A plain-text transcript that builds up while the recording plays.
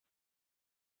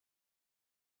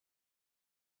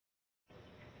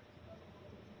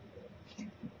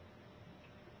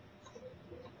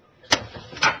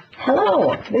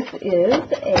Hello, this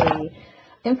is a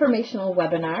informational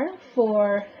webinar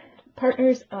for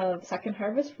partners of Second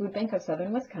Harvest Food Bank of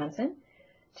Southern Wisconsin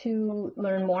to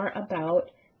learn more about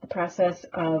the process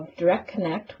of direct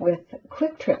connect with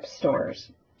Kwik Trip stores.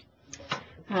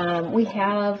 We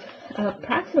have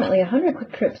approximately 100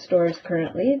 Kwik Trip stores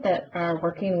currently that are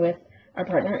working with our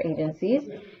partner agencies,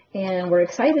 and we're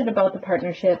excited about the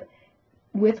partnership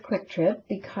with Kwik Trip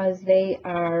because they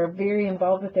are very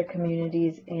involved with their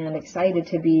communities and excited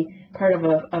to be part of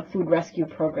a food rescue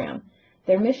program.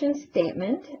 Their mission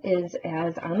statement is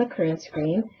as on the current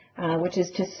screen, which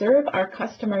is to serve our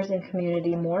customers and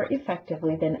community more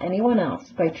effectively than anyone else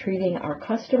by treating our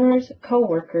customers,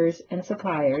 co-workers, and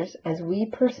suppliers as we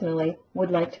personally would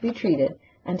like to be treated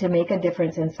and to make a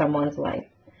difference in someone's life.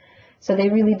 So they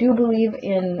really do believe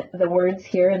in the words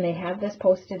here, and they have this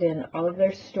posted in all of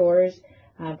their stores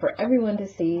for everyone to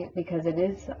see, because it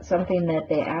is something that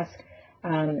they ask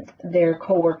their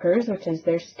co-workers, which is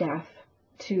their staff,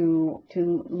 to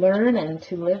learn and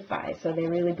to live by. So they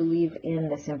really believe in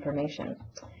this information.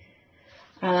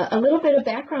 A little bit of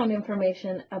background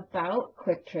information about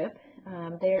Kwik Trip.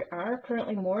 There are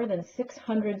currently more than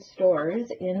 600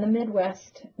 stores in the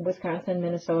Midwest, Wisconsin,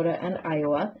 Minnesota, and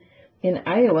Iowa. In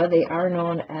Iowa, they are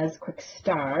known as Kwik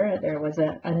Star. There was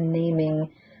a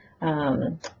naming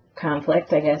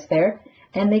conflict, I guess, there.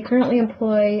 And they currently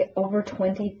employ over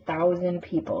 20,000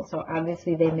 people. So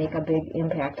obviously they make a big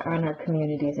impact on our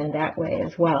communities in that way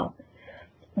as well.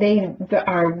 They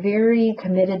are very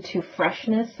committed to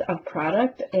freshness of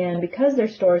product, and because their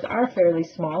stores are fairly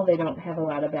small, they don't have a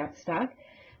lot of back stock.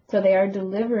 So they are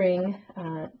delivering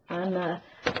on the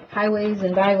highways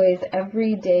and byways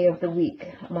every day of the week,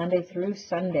 Monday through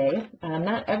Sunday.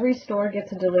 Not every store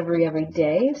gets a delivery every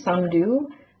day. Some do.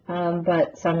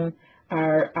 But some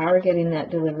are getting that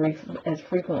delivery as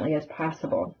frequently as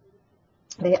possible.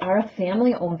 They are a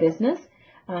family-owned business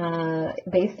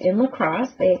based in La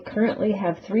Crosse. They currently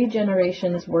have 3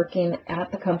 generations working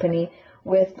at the company,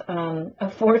 with a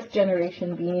 4th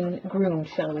generation being groomed,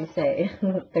 shall we say.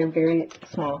 They're very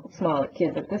small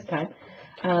kids at this time.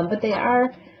 But they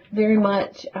are very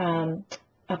much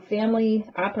a family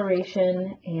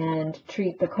operation and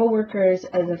treat the co-workers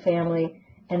as a family.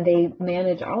 And they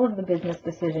manage all of the business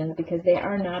decisions because they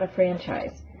are not a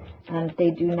franchise.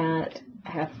 They do not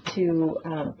have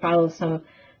to follow some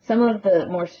of the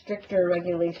more stricter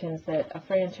regulations that a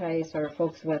franchise or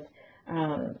folks with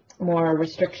more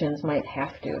restrictions might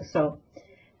have to. So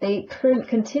they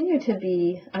continue to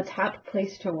be a top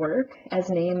place to work, as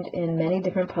named in many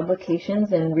different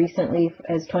publications, and recently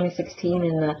as 2016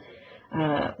 in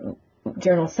the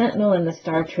Journal Sentinel and the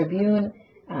Star Tribune.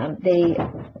 They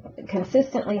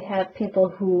consistently have people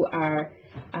who are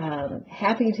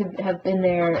happy to have been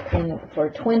there for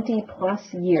 20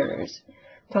 plus years,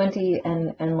 20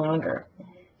 and longer.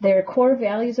 Their core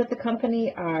values at the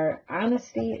company are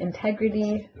honesty,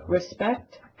 integrity,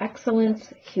 respect,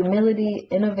 excellence, humility,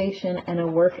 innovation, and a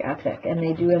work ethic, and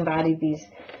they do embody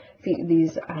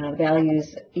these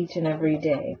values each and every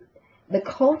day. The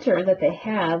culture that they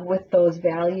have with those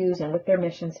values and with their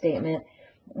mission statement,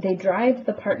 they drive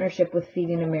the partnership with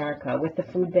Feeding America, with the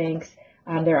food banks.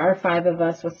 There are 5 of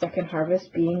us, with Second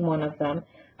Harvest being one of them,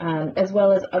 as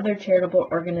well as other charitable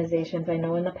organizations. I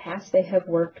know in the past they have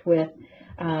worked with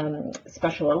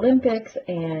Special Olympics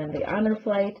and the Honor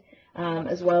Flight,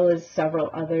 as well as several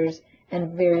others,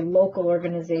 and very local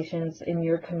organizations in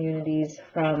your communities,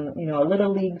 from a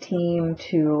Little League team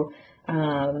to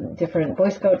different Boy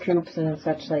Scout troops and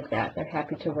such like that. They're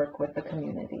happy to work with the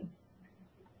community.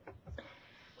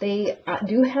 They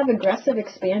do have aggressive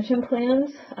expansion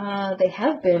plans. They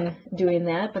have been doing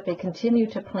that, but they continue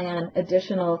to plan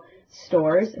additional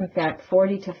stores. In fact,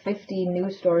 40 to 50 new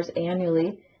stores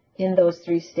annually in those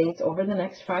 3 states over the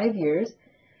next 5 years.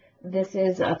 This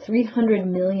is a $300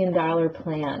 million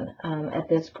plan at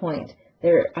this point.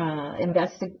 They're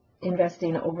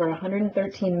investing over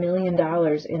 $113 million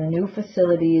in new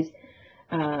facilities,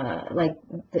 like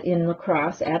in La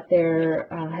Crosse at their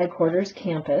headquarters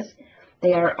campus.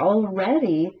 They are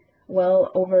already well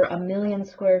over 1 million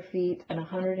square feet and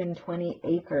 120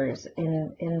 acres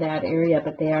in that area,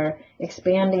 but they are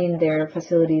expanding their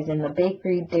facilities in the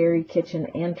bakery, dairy, kitchen,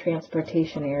 and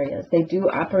transportation areas. They do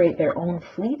operate their own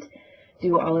fleet,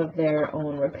 do all of their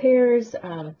own repairs,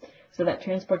 so that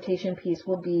transportation piece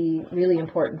will be really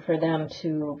important for them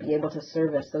to be able to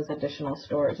service those additional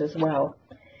stores as well.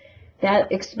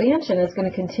 That expansion is going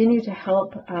to continue to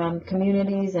help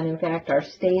communities and, in fact, our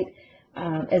state,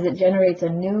 as it generates a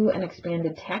new and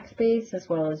expanded tax base, as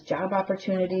well as job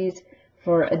opportunities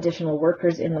for additional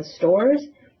workers in the stores,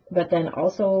 but then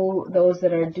also those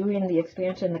that are doing the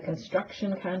expansion, the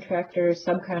construction contractors,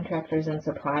 subcontractors, and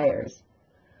suppliers.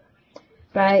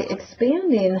 By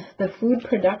expanding the food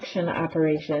production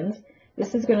operations,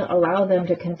 this is going to allow them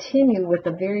to continue with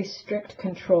the very strict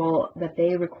control that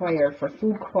they require for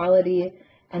food quality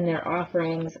and their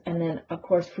offerings, and then, of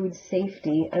course, food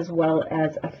safety as well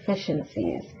as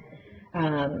efficiencies.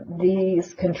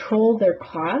 These control their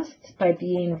costs by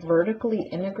being vertically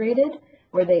integrated,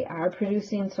 where they are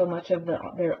producing so much of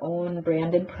their own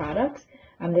branded products.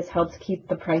 This helps keep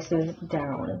the prices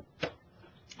down.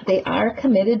 They are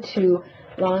committed to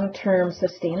long-term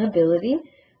sustainability,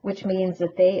 which means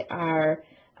that they are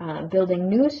building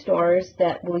new stores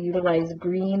that will utilize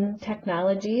green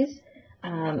technologies,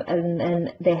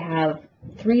 and they have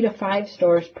 3 to 5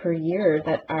 stores per year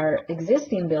that are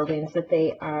existing buildings that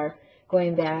they are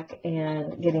going back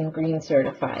and getting green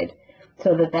certified.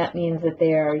 So that means that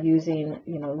they are using,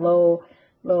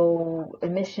 low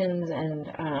emissions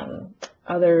and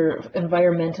other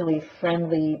environmentally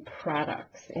friendly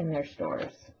products in their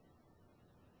stores.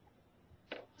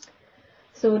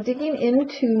 So digging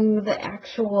into the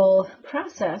actual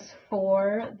process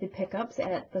for the pickups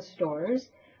at the stores,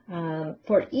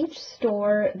 for each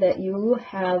store that you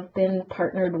have been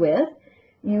partnered with,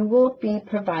 you will be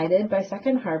provided by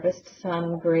Second Harvest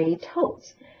some gray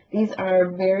totes. These are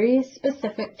very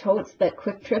specific totes that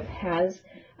Kwik Trip has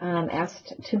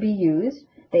asked to be used.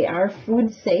 They are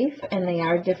food safe, and they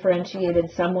are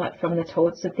differentiated somewhat from the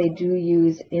totes that they do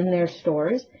use in their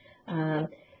stores.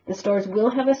 The stores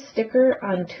will have a sticker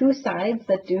on 2 sides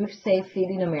that do say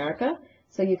Feeding America,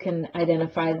 so you can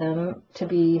identify them to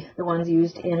be the ones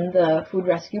used in the food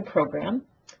rescue program.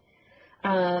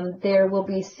 There will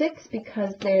be 6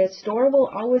 because their store will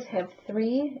always have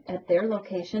 3 at their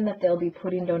location that they'll be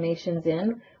putting donations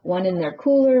in, 1 in their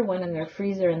cooler, 1 in their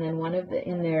freezer, and then 1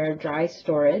 in their dry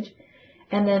storage.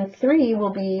 And then 3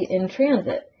 will be in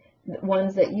transit,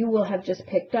 ones that you will have just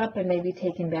picked up and maybe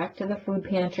taken back to the food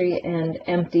pantry and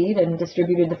emptied and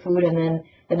distributed the food, and then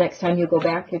the next time you go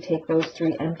back, you take those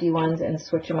 3 empty ones and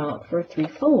switch them out for 3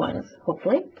 full ones,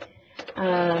 hopefully.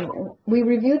 We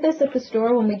reviewed this at the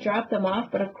store when we dropped them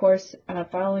off, but of course,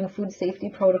 following food safety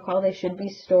protocol, they should be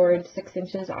stored 6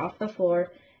 inches off the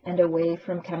floor and away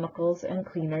from chemicals and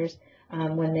cleaners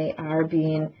when they are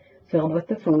being filled with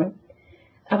the food.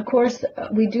 Of course,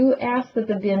 we do ask that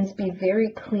the bins be very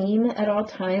clean at all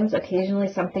times. Occasionally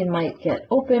something might get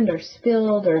opened or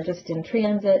spilled or just in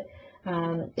transit.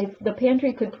 If the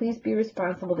pantry could please be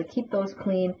responsible to keep those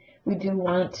clean, we do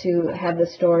want to have the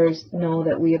stores know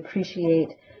that we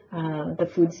appreciate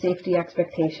the food safety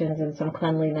expectations and some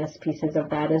cleanliness pieces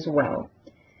of that as well.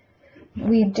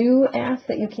 We do ask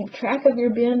that you keep track of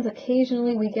your bins.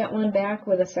 Occasionally we get one back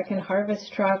with a Second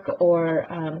Harvest truck, or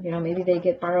maybe they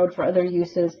get borrowed for other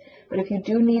uses. But if you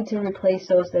do need to replace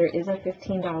those, there is a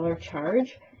 $15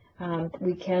 charge.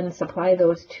 We can supply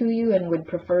those to you and would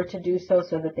prefer to do so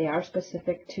that they are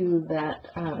specific to that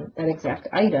exact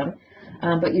item.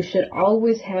 But you should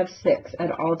always have 6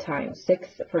 at all times,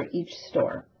 6 for each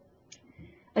store.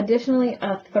 Additionally,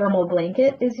 a thermal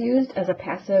blanket is used as a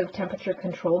passive temperature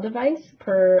control device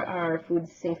per our food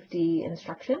safety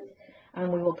instructions.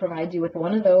 We will provide you with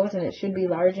one of those, and it should be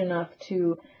large enough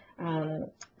to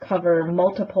cover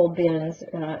multiple bins.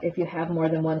 If you have more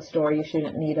than one store, you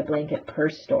shouldn't need a blanket per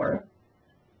store.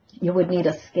 You would need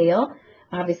a scale,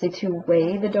 obviously, to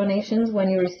weigh the donations when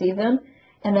you receive them,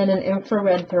 and then an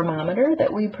infrared thermometer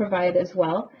that we provide as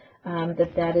well.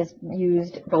 That is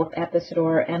used both at the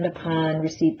store and upon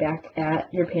receipt back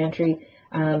at your pantry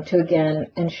to again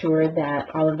ensure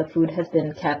that all of the food has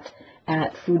been kept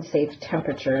at food safe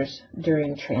temperatures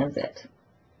during transit.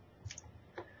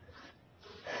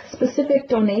 Specific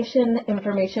donation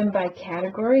information by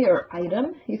category or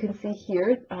item, you can see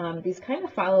here, these kind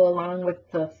of follow along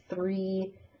with the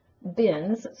 3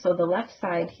 bins. So the left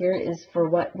side here is for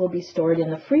what will be stored in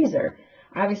the freezer.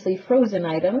 Obviously frozen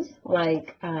items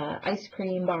like ice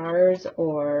cream bars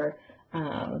or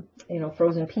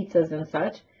frozen pizzas and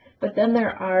such. But then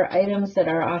there are items that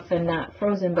are often not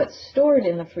frozen but stored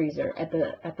in the freezer at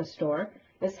the store.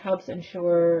 This helps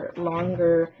ensure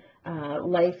longer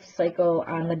life cycle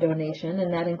on the donation,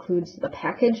 and that includes the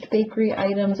packaged bakery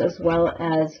items as well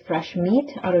as fresh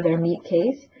meat out of their meat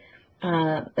case,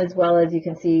 as well as you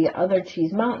can see other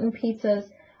Cheese Mountain pizzas.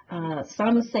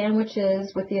 Some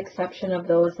sandwiches, with the exception of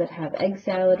those that have egg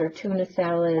salad or tuna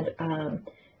salad,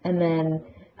 and then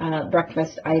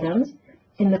breakfast items.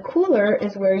 In the cooler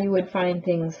is where you would find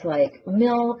things like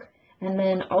milk, and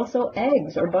then also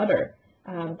eggs or butter.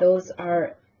 Those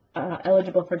are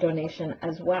eligible for donation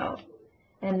as well.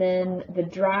 And then the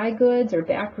dry goods or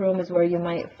back room is where you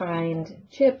might find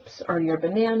chips or your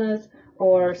bananas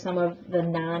or some of the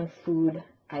non-food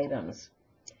items.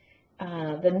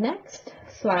 The next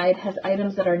slide has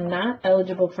items that are not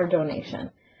eligible for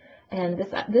donation. And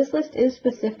this list is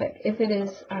specific. If it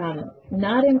is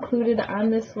not included on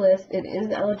this list, it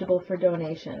is eligible for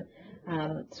donation.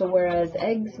 So whereas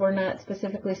eggs were not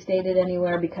specifically stated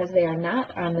anywhere because they are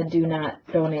not on the do not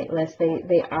donate list,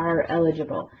 they are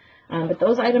eligible. But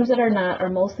those items that are not are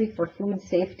mostly for food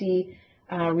safety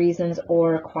reasons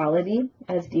or quality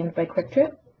as deemed by Kwik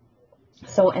Trip.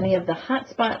 So any of the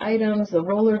hotspot items, the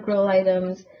roller grill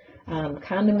items,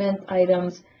 condiment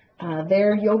items,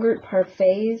 their yogurt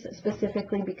parfaits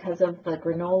specifically because of the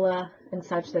granola and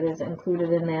such that is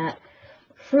included in that.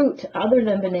 Fruit other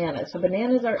than bananas. So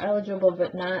bananas are eligible,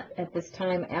 but not at this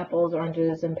time. Apples,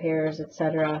 oranges, and pears,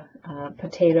 etc.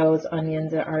 Potatoes,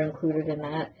 onions are included in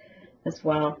that as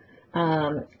well.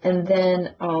 And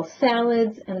then all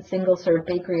salads and single-serve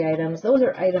bakery items. Those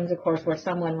are items, of course, where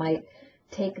someone might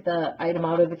take the item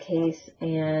out of the case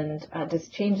and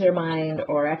just change their mind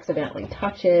or accidentally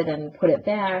touch it and put it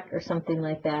back or something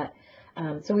like that.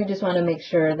 So we just want to make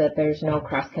sure that there's no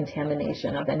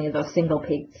cross-contamination of any of those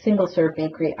single-serve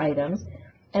bakery items.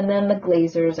 And then the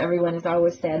glazers. Everyone is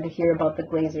always sad to hear about the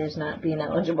glazers not being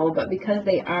eligible, but because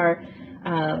they are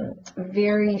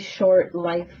very short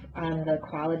life on the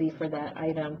quality for that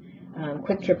item,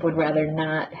 Kwik Trip would rather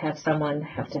not have someone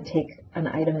have to take an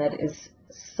item that is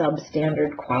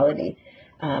substandard quality.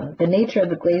 The nature of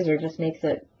the glazer just makes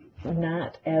it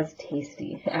not as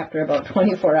tasty after about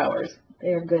 24 hours. They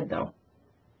are good though.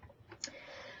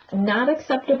 Not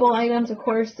acceptable items, of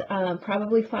course,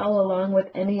 probably follow along with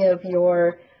any of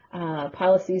your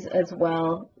policies as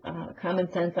well.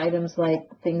 Common sense items like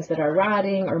things that are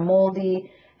rotting or moldy,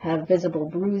 have visible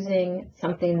bruising,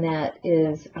 something that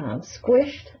is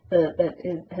squished,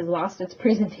 has lost its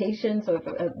presentation. So if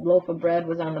a loaf of bread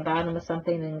was on the bottom of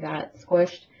something and got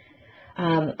squished.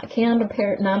 Canned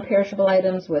non-perishable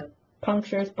items with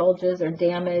punctures, bulges, or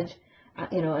damage,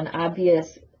 an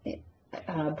obvious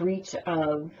breach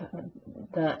of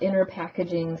the inner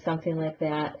packaging, something like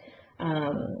that,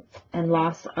 and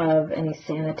loss of any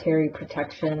sanitary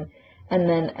protection, and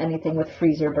then anything with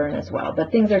freezer burn as well.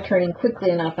 But things are turning quickly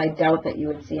enough, I doubt that you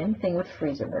would see anything with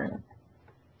freezer burn.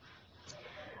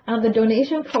 The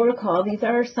donation protocol, these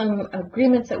are some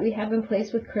agreements that we have in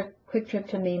place with Kwik Trip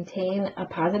to maintain a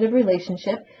positive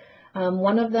relationship.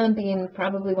 One of them being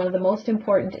probably one of the most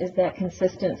important is that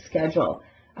consistent schedule.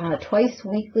 Twice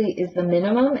weekly is the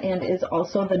minimum and is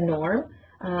also the norm.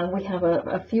 We have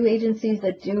a few agencies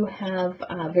that do have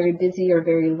very busy or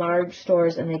very large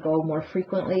stores and they go more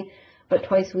frequently, but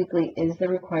twice weekly is the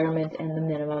requirement and the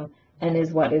minimum and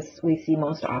is what we see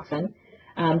most often.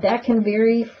 That can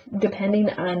vary depending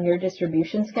on your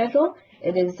distribution schedule.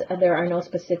 There are no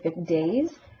specific days,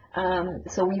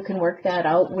 so you can work that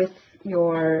out with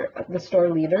the store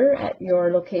leader at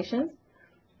your locations.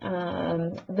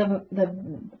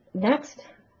 The next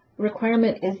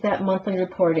requirement is that monthly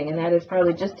reporting, and that is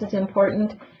probably just as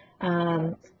important.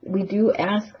 We do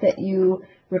ask that you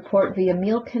report via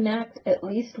Meal Connect at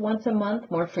least once a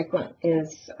month. More frequent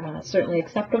is certainly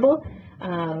acceptable,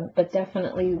 but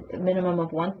definitely a minimum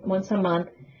of once a month.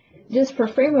 Just for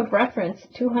frame of reference,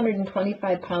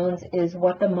 225 pounds is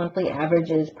what the monthly average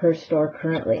is per store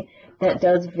currently. That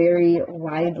does vary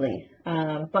widely,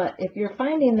 but if you're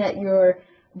finding that you're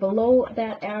below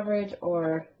that average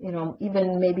or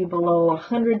even maybe below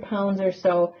 100 pounds or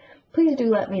so, please do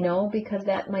let me know, because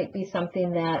that might be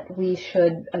something that we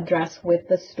should address with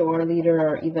the store leader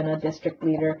or even a district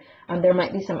leader. There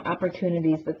might be some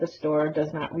opportunities that the store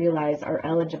does not realize are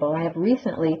eligible. I have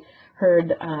recently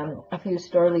heard a few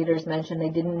store leaders mention they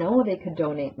didn't know they could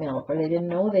donate milk or they didn't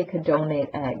know they could donate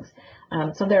eggs.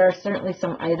 So there are certainly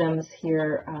some items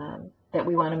here that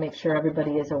we want to make sure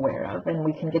everybody is aware of, and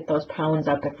we can get those pounds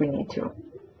up if we need to.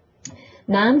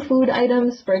 Non-food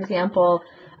items, for example,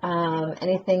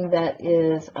 anything that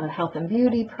is a health and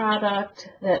beauty product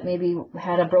that maybe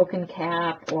had a broken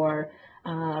cap or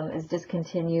is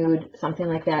discontinued, something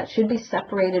like that, should be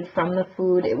separated from the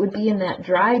food. It would be in that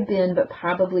dry bin, but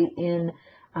probably in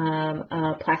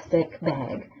a plastic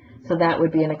bag. So that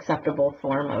would be an acceptable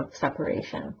form of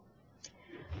separation.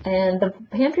 And the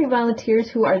pantry volunteers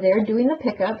who are there doing the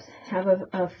pickups have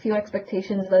a few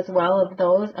expectations as well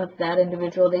of that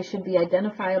individual. They should be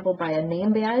identifiable by a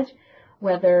name badge,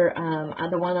 whether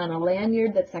the one on a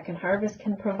lanyard that Second Harvest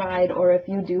can provide, or if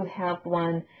you do have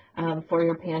one for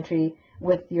your pantry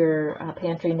with your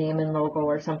pantry name and logo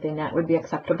or something, that would be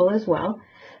acceptable as well.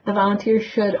 The volunteers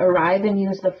should arrive and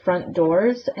use the front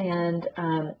doors and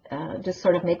just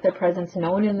sort of make their presence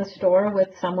known in the store with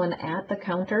someone at the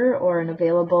counter or an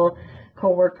available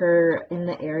coworker in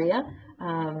the area.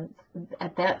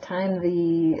 At that time,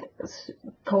 the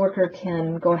coworker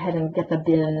can go ahead and get the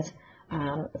bins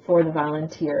for the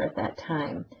volunteer at that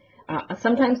time.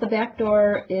 Sometimes the back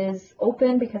door is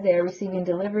open because they are receiving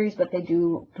deliveries, but they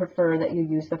do prefer that you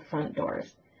use the front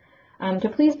doors. To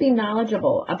please be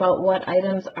knowledgeable about what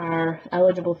items are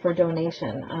eligible for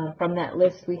donation. From that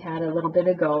list we had a little bit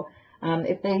ago,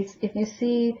 if you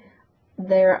see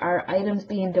there are items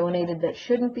being donated that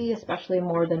shouldn't be, especially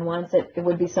more than once, it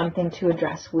would be something to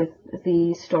address with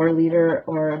the store leader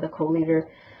or the co-leader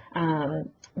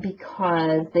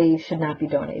because they should not be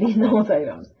donating those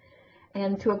items.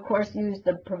 And to, of course, use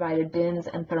the provided bins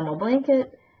and thermal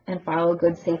blanket and follow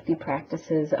good safety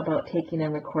practices about taking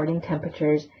and recording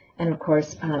temperatures, and of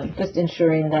course just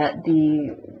ensuring that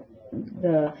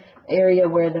the area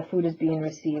where the food is being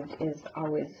received is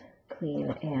always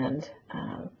clean and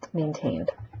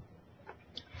maintained.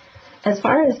 As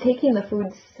far as taking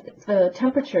the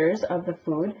temperatures of the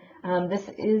food, this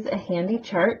is a handy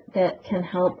chart that can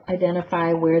help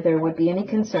identify where there would be any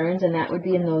concerns, and that would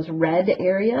be in those red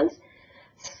areas.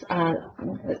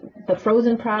 The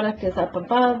frozen product is up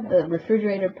above, the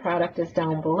refrigerated product is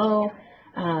down below,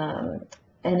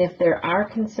 and if there are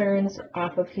concerns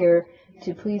off of here,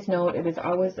 to please note it is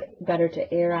always better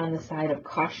to err on the side of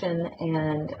caution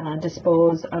and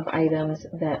dispose of items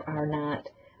that are not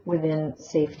within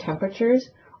safe temperatures,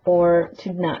 or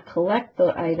to not collect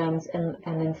the items and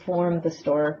inform the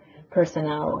store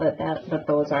personnel that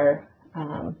those are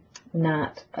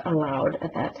not allowed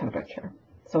at that temperature.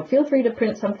 So feel free to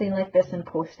print something like this and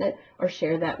post it, or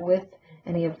share that with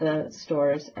any of the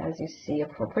stores as you see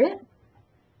appropriate.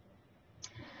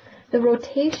 The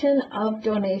rotation of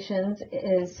donations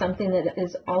is something that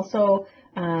is also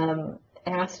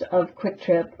asked of Kwik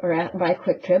Trip, or by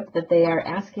Kwik Trip, that they are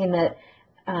asking that,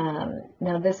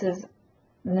 now this is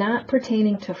not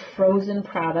pertaining to frozen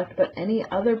product, but any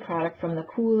other product from the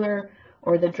cooler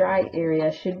or the dry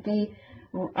area should be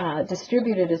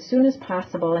distributed as soon as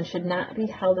possible and should not be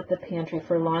held at the pantry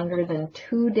for longer than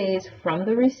 2 days from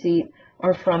the receipt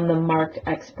or from the marked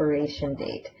expiration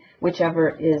date, whichever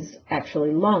is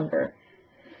actually longer.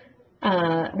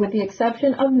 With the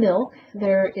exception of milk,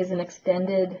 there is an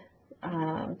extended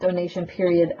donation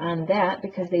period on that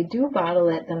because they do bottle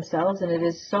it themselves and it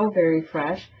is so very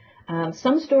fresh.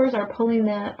 Some stores are pulling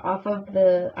that out of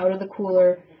the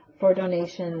cooler for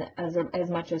donation as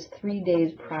much as 3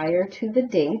 days prior to the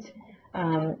date,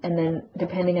 and then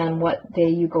depending on what day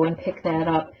you go and pick that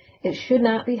up, it should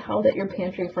not be held at your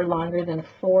pantry for longer than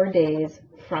 4 days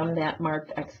from that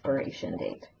marked expiration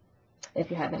date. If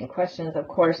you have any questions, of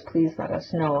course, please let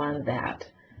us know on that.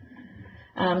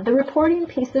 The reporting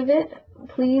piece of it,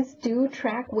 please do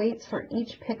track weights for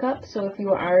each pickup. So if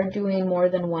you are doing more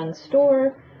than one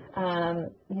store,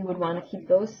 you would want to keep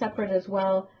those separate as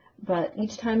well. But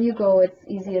each time you go, it's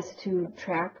easiest to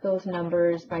track those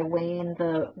numbers by weighing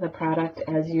the product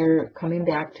as you're coming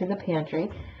back to the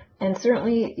pantry. And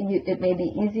certainly it may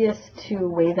be easiest to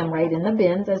weigh them right in the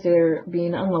bins as they're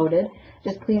being unloaded.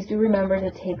 Just please do remember to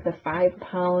take the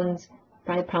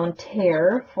 5-pound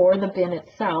tare for the bin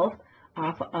itself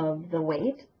off of the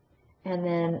weight. And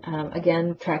then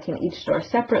again, tracking each store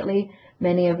separately.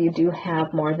 Many of you do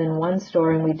have more than one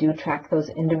store, and we do track those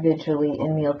individually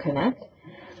in Meal Connect.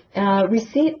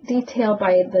 Receipt detail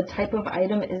by the type of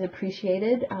item is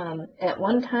appreciated. At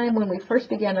one time when we first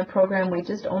began the program, we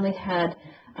just only had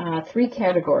 3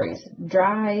 categories: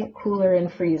 dry, cooler,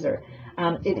 and freezer.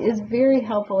 It is very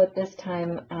helpful at this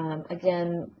time,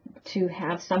 again, to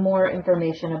have some more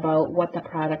information about what the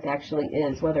product actually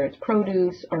is, whether it's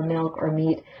produce or milk or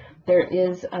meat. There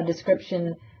is a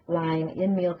description line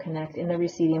in Meal Connect in the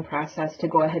receipting process to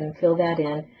go ahead and fill that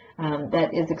in.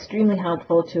 That is extremely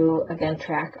helpful to, again,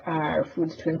 track our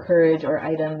foods to encourage or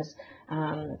items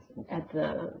at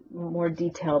the more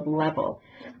detailed level.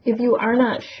 If you are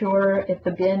not sure if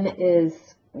the bin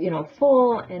is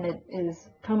full and it is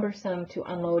cumbersome to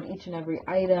unload each and every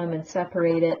item and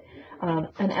separate it,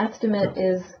 an estimate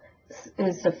is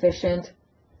sufficient.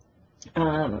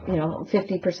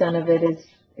 50% of it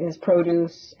is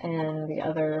produce and the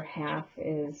other half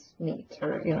is meat,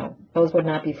 or those would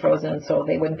not be frozen, so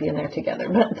they wouldn't be in there together,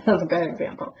 but that's a bad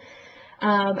example.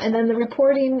 And then the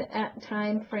reporting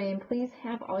time frame, please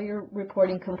have all your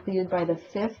reporting completed by the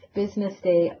 5th business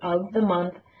day of the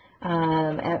month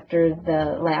after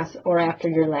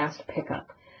your last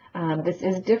pickup. This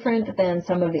is different than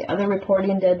some of the other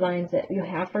reporting deadlines that you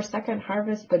have for Second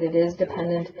Harvest, but it is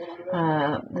dependent,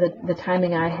 the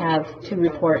timing I have to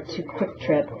report to Kwik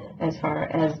Trip as far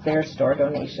as their store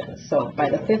donations. So by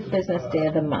the 5th business day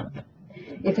of the month.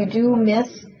 If you do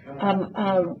miss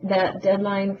that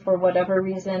deadline for whatever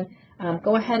reason,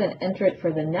 go ahead and enter it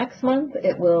for the next month.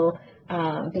 It will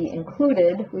be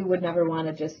included. We would never want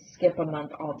to just skip a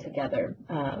month altogether.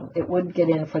 It would get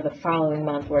in for the following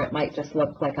month where it might just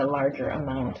look like a larger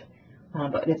amount,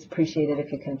 but it's appreciated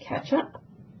if you can catch up.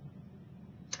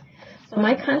 So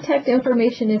my contact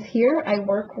information is here. I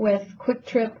work with Kwik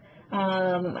Trip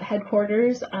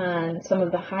headquarters on some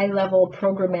of the high-level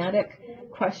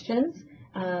programmatic questions.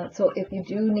 So if you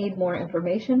do need more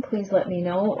information, please let me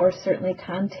know, or certainly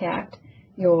contact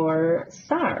your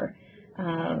SAR.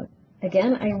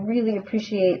 Again, I really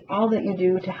appreciate all that you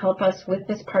do to help us with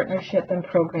this partnership and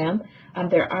program.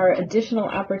 There are additional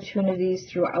opportunities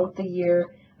throughout the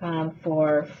year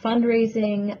for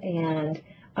fundraising and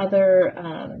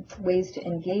other ways to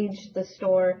engage the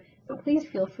store. So please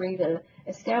feel free to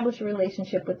establish a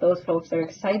relationship with those folks that are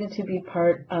excited to be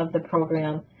part of the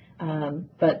program.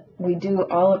 But we do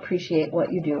all appreciate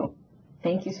what you do.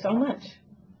 Thank you so much.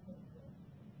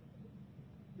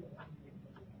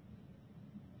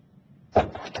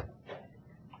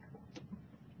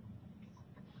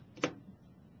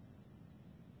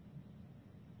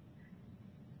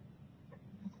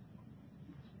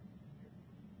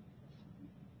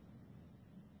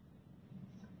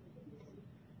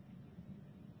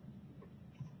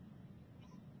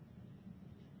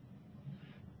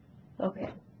 Okay.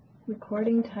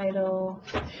 Recording title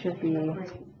should be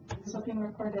Something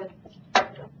recorded.